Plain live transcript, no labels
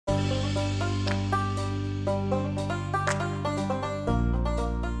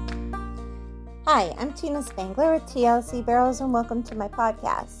Hi, I'm Tina Spangler with TLC Barrels, and welcome to my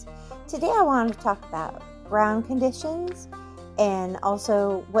podcast. Today I want to talk about ground conditions and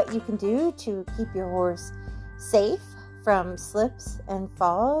also what you can do to keep your horse safe from slips and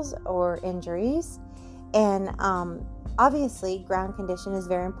falls or injuries. And obviously, ground condition is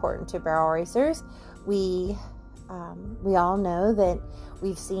very important to barrel racers. We all know that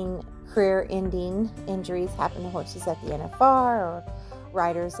we've seen career-ending injuries happen to horses at the NFR, or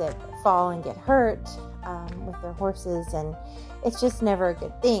riders that fall and get hurt with their horses, and it's just never a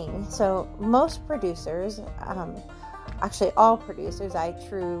good thing. So most producers, actually all producers, I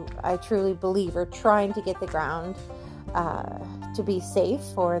truly believe, are trying to get the ground to be safe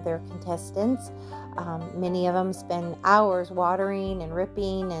for their contestants. Many of them spend hours watering and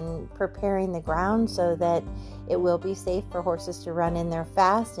ripping and preparing the ground so that it will be safe for horses to run in there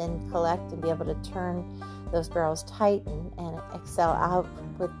fast and collect and be able to turn those barrels tight and excel out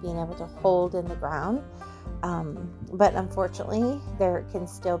with being able to hold in the ground. But unfortunately, there can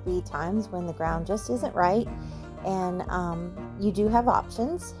still be times when the ground just isn't right, and you do have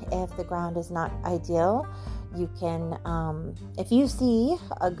options. If the ground is not ideal, you can, if you see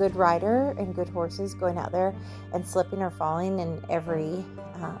a good rider and good horses going out there and slipping or falling in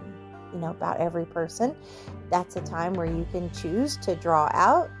about every person, that's a time where you can choose to draw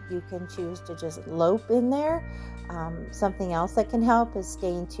out. You can choose to just lope in there. Something else that can help is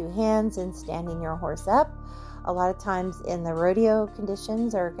staying two hands and standing your horse up. A lot of times in the rodeo,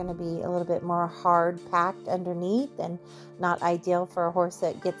 conditions are going to be a little bit more hard packed underneath and not ideal for a horse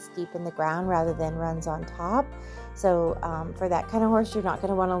that gets deep in the ground rather than runs on top. So for that kind of horse, you're not going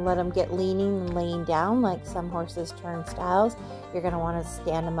to want to let them get leaning and laying down like some horses' turnstiles. You're going to want to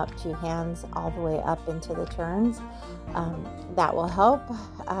stand them up two hands all the way up into the turns. That will help.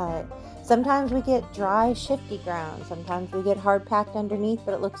 Sometimes we get dry, shifty ground. Sometimes we get hard packed underneath,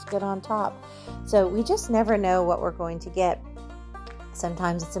 but it looks good on top. So we just never know what we're going to get.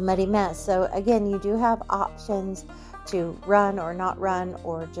 Sometimes it's a muddy mess. So again, you do have options to run or not run,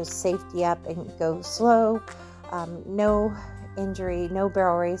 or just safety up and go slow. No injury, no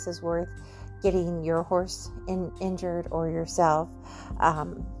barrel race is worth getting your horse injured or yourself.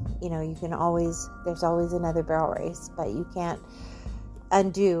 You can always, there's always another barrel race, but you can't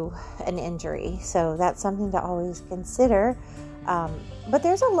undo an injury. So that's something to always consider. But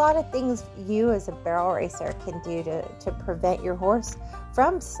there's a lot of things you as a barrel racer can do to prevent your horse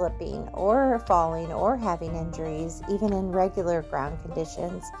from slipping or falling or having injuries, even in regular ground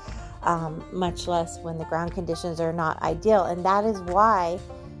conditions, much less when the ground conditions are not ideal. And that is why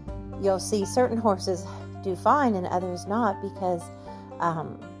you'll see certain horses do fine and others not, because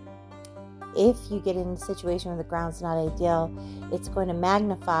if you get in a situation where the ground's not ideal, it's going to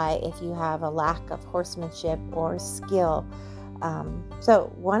magnify if you have a lack of horsemanship or skill.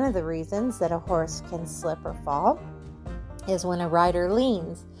 So one of the reasons that a horse can slip or fall is when a rider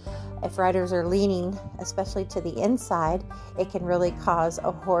leans. If riders are leaning, especially to the inside, it can really cause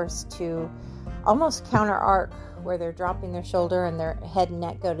a horse to almost counter arc, where they're dropping their shoulder and their head and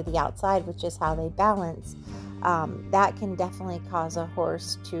neck go to the outside, which is how they balance. That can definitely cause a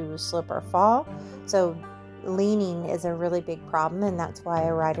horse to slip or fall. So leaning is a really big problem, and that's why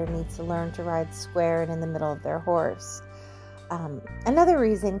a rider needs to learn to ride square and in the middle of their horse. Another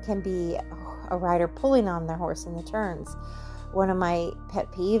reason can be a rider pulling on their horse in the turns. One of my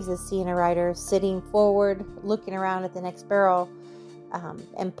pet peeves is seeing a rider sitting forward, looking around at the next barrel,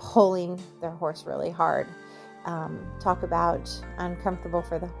 and pulling their horse really hard. Talk about uncomfortable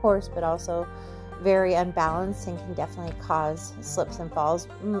for the horse, but also very unbalanced and can definitely cause slips and falls.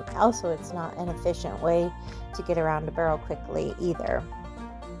 Also, it's not an efficient way to get around a barrel quickly either.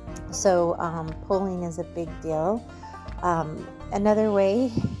 So pulling is a big deal. Another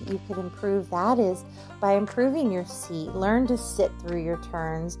way you could improve that is by improving your seat. Learn to sit through your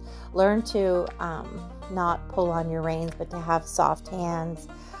turns. Learn to not pull on your reins, but to have soft hands.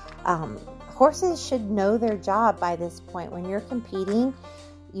 Horses should know their job by this point. When you're competing,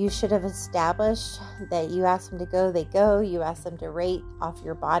 you should have established that you ask them to go, they go. You ask them to rate off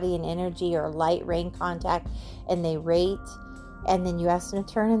your body and energy or light rein contact, and they rate. And then you ask them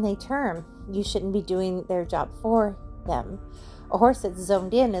to turn, and they turn. You shouldn't be doing their job for them. A horse that's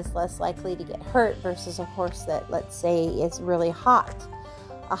zoned in is less likely to get hurt versus a horse that, let's say, is really hot.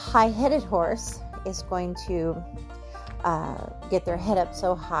 A high-headed horse is going to get their head up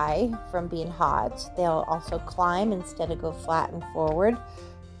so high from being hot. They'll also climb instead of go flat and forward.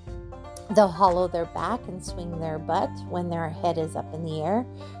 They'll hollow their back and swing their butt when their head is up in the air,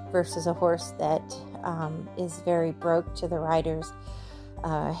 versus a horse that is very broke to the rider's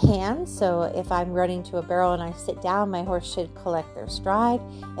hands. So if I'm running to a barrel and I sit down, my horse should collect their stride.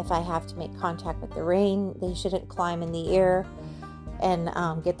 If I have to make contact with the rein, they shouldn't climb in the air and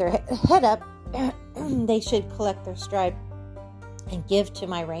get their head up. They should collect their stride and give to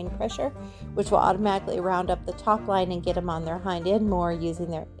my rein pressure, which will automatically round up the top line and get them on their hind end more, using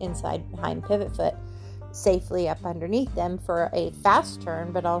their inside hind pivot foot safely up underneath them for a fast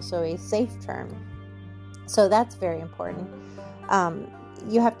turn, but also a safe turn. So that's very important.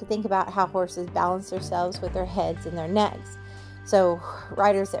 You have to think about how horses balance themselves with their heads and their necks. So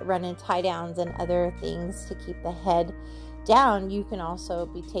riders that run in tie downs and other things to keep the head down, you can also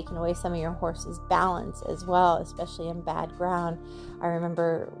be taking away some of your horse's balance as well, especially in bad ground. I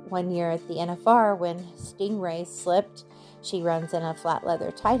remember one year at the NFR when Stingray slipped. She runs in a flat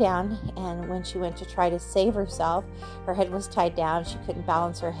leather tie down, and when she went to try to save herself, her head was tied down. She couldn't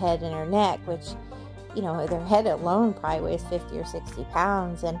balance her head and her neck, which, their head alone probably weighs 50 or 60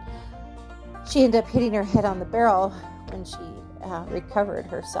 pounds, and she ended up hitting her head on the barrel when she recovered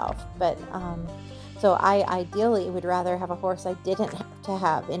herself. But so I ideally would rather have a horse I didn't have to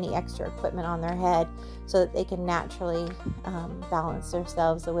have any extra equipment on their head, so that they can naturally balance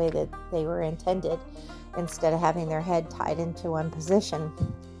themselves the way that they were intended, instead of having their head tied into one position.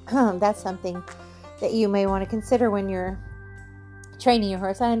 That's something that you may want to consider when you're training your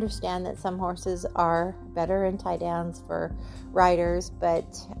horse. I understand that some horses are better in tie downs for riders,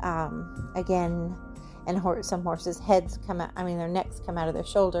 but again, and some horses' heads come out, their necks come out of their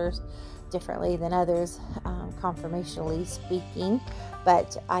shoulders differently than others, conformationally speaking.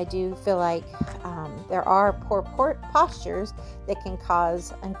 But I do feel like there are poor postures that can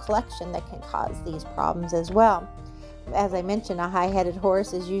cause, and collection that can cause these problems as well. As I mentioned, a high-headed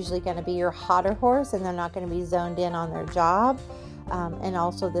horse is usually going to be your hotter horse, and they're not going to be zoned in on their job. And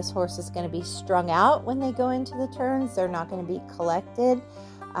also this horse is going to be strung out when they go into the turns. They're not going to be collected.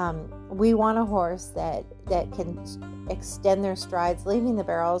 We want a horse that can extend their strides leaving the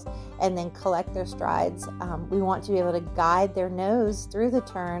barrels and then collect their strides. We want to be able to guide their nose through the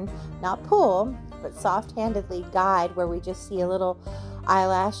turn, not pull, but soft-handedly guide, where we just see a little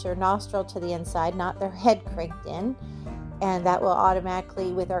eyelash or nostril to the inside, not their head cranked in. And that will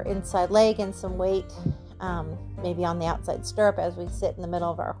automatically, with our inside leg and some weight, maybe on the outside stirrup as we sit in the middle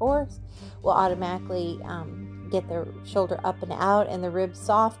of our horse, will automatically get their shoulder up and out and the ribs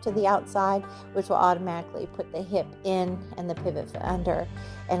soft to the outside, which will automatically put the hip in and the pivot foot under.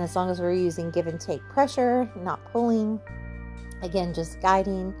 And as long as we're using give and take pressure, not pulling, again, just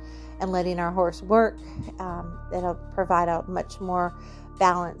guiding and letting our horse work, it'll provide a much more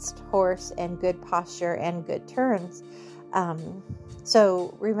balanced horse and good posture and good turns.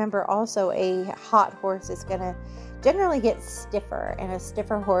 So remember also, a hot horse is going to generally get stiffer, and a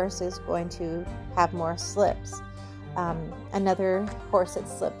stiffer horse is going to have more slips. Another horse that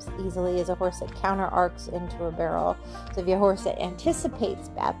slips easily is a horse that counter arcs into a barrel. So if you have a horse that anticipates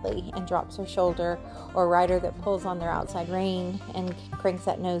badly and drops her shoulder, or a rider that pulls on their outside rein and cranks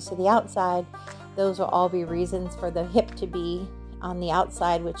that nose to the outside, those will all be reasons for the hip to be on the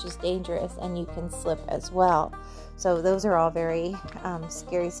outside, which is dangerous, and you can slip as well. So those are all very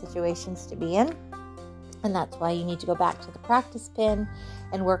scary situations to be in. And that's why you need to go back to the practice pin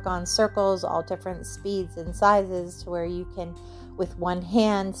and work on circles, all different speeds and sizes, to where you can, with one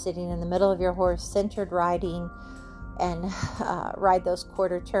hand sitting in the middle of your horse, centered riding, and ride those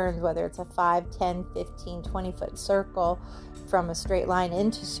quarter turns, whether it's a 5, 10, 15, 20 foot circle, from a straight line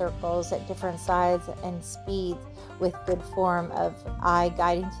into circles at different sides and speeds, with good form of eye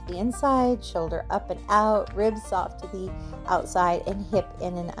guiding to the inside, shoulder up and out, ribs soft to the outside, and hip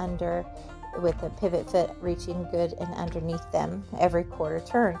in and under, with the pivot foot reaching good and underneath them every quarter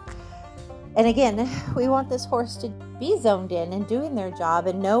turn. And again, we want this horse to be zoned in and doing their job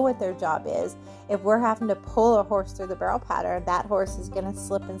and know what their job is. If we're having to pull a horse through the barrel pattern, that horse is going to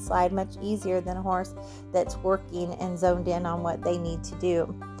slip and slide much easier than a horse that's working and zoned in on what they need to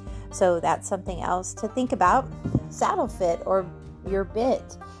do. So that's something else to think about. Saddle fit or your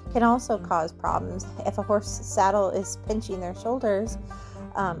bit can also cause problems. If a horse's saddle is pinching their shoulders,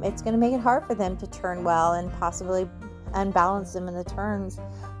 it's going to make it hard for them to turn well and possibly unbalance them in the turns,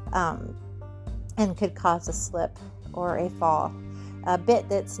 and could cause a slip or a fall. A bit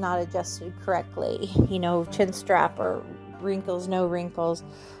that's not adjusted correctly, chin strap or wrinkles, no wrinkles,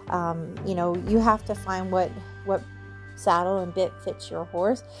 you have to find what saddle and bit fits your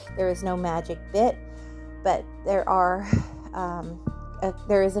horse. There is no magic bit, but there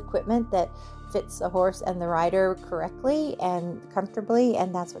is equipment that fits the horse and the rider correctly and comfortably,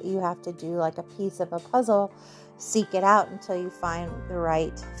 and that's what you have to do, like a piece of a puzzle. Seek it out until you find the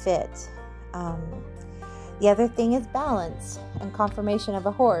right fit. The other thing is balance and conformation of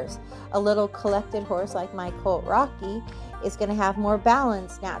a horse. A little collected horse like my colt Rocky is going to have more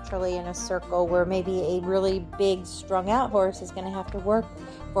balance naturally in a circle, where maybe a really big strung out horse is going to have to work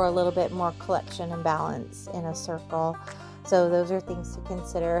for a little bit more collection and balance in a circle. So those are things to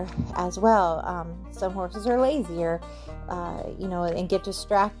consider as well. Some horses are lazier, and get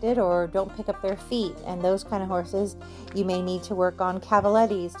distracted or don't pick up their feet. And those kind of horses, you may need to work on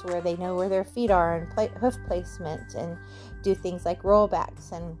cavalettis to where they know where their feet are, and hoof placement, and do things like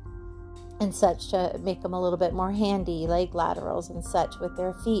rollbacks and such to make them a little bit more handy, leg laterals and such with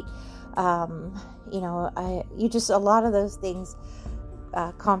their feet. A lot of those things.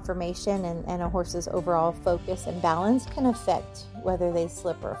 Conformation and a horse's overall focus and balance can affect whether they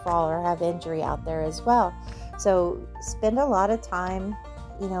slip or fall or have injury out there as well. So spend a lot of time,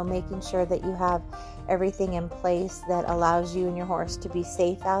 making sure that you have everything in place that allows you and your horse to be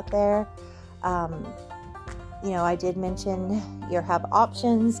safe out there. I did mention you have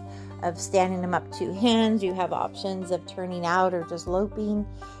options of standing them up 2 hands. You have options of turning out or just loping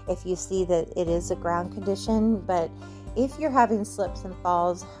if you see that it is a ground condition. But if you're having slips and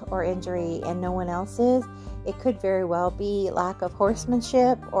falls or injury and no one else is, it could very well be lack of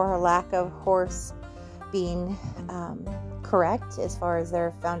horsemanship or a lack of horse being correct as far as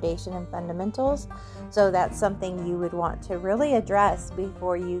their foundation and fundamentals. So that's something you would want to really address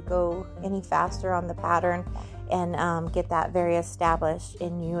before you go any faster on the pattern and get that very established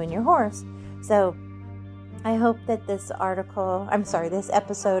in you and your horse. So I hope that this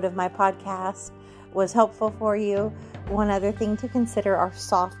episode of my podcast was helpful for you. One other thing to consider are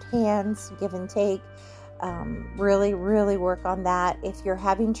soft hands, give and take. Really, really work on that. If you're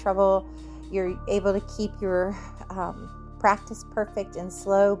having trouble, you're able to keep your practice perfect and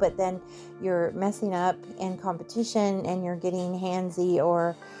slow, but then you're messing up in competition and you're getting handsy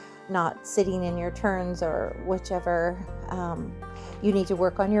or not sitting in your turns or whichever. You need to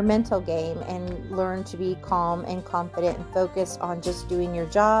work on your mental game and learn to be calm and confident and focused on just doing your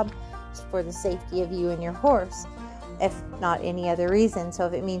job for the safety of you and your horse, if not any other reason. So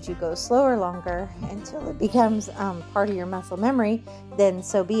if it means you go slower longer until it becomes part of your muscle memory, then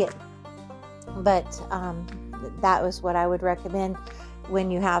so be it. But that was what I would recommend. When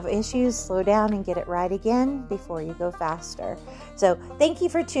you have issues, slow down and get it right again before you go faster. So thank you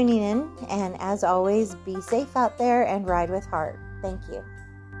for tuning in. And as always, be safe out there and ride with heart. Thank you.